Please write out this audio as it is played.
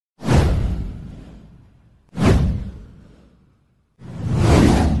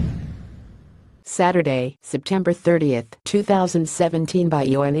Saturday, September 30, 2017 by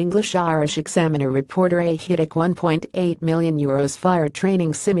Eoin English-Irish Examiner reporter. A hitech €1.8 million fire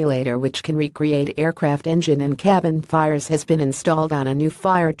training simulator which can recreate aircraft engine and cabin fires has been installed on a new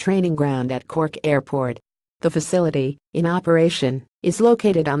fire training ground at Cork Airport. The facility, in operation, is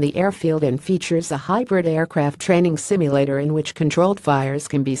located on the airfield and features a hybrid aircraft training simulator in which controlled fires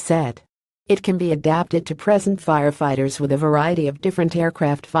can be set. It can be adapted to present firefighters with a variety of different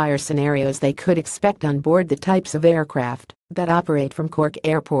aircraft fire scenarios they could expect on board the types of aircraft that operate from Cork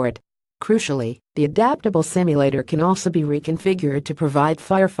Airport. Crucially, the adaptable simulator can also be reconfigured to provide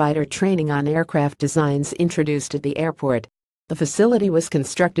firefighter training on aircraft designs introduced at the airport. The facility was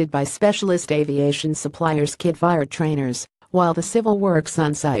constructed by specialist aviation suppliers Kid Fire Trainers, while the civil works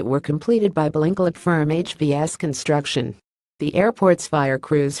on site were completed by bilingual firm HVS Construction. The airport's fire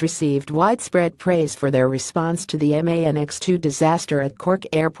crews received widespread praise for their response to the MANX-2 disaster at Cork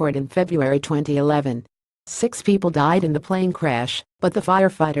Airport in February 2011. 6 people died in the plane crash, but the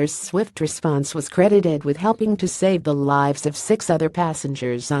firefighters' swift response was credited with helping to save the lives of 6 other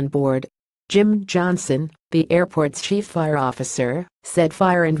passengers on board. Jim Johnson, the airport's chief fire officer, said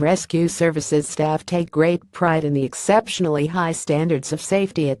fire and rescue services staff take great pride in the exceptionally high standards of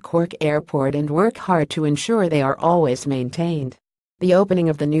safety at Cork Airport and work hard to ensure they are always maintained. The opening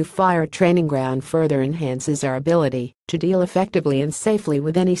of the new fire training ground further enhances our ability to deal effectively and safely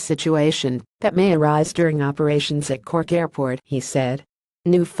with any situation that may arise during operations at Cork Airport, he said.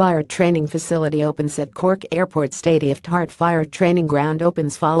 New fire training facility opens at Cork Airport. State-of-the-art fire training ground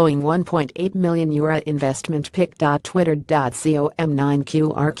opens following €1.8 million investment.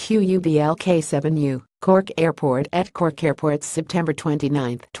 pic.twitter.com/9QRQUBLK7U Cork Airport. At Cork Airport, September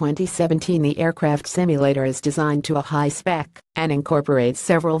 29, 2017. The aircraft simulator is designed to a high spec and incorporates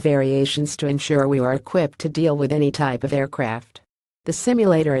several variations to ensure we are equipped to deal with any type of aircraft. The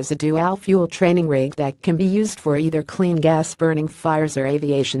simulator is a dual-fuel training rig that can be used for either clean gas-burning fires or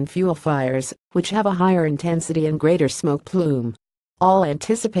aviation fuel fires, which have a higher intensity and greater smoke plume. All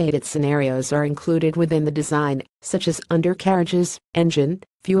anticipated scenarios are included within the design, such as undercarriages, engine,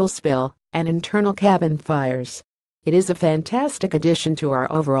 fuel spill, and internal cabin fires. It is a fantastic addition to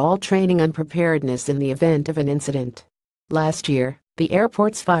our overall training and preparedness in the event of an incident. Last year, the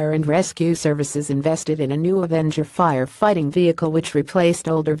airport's fire and rescue services invested in a new Avenger firefighting vehicle which replaced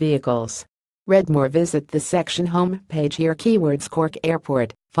older vehicles. Read more. Visit the section home page here. Keywords: Cork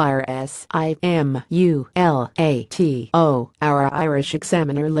Airport, Fire SIMULATO. Our Irish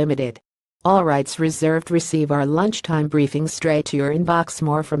Examiner Limited. All rights reserved. Receive our lunchtime briefing straight to your inbox.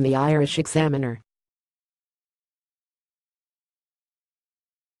 More from the Irish Examiner.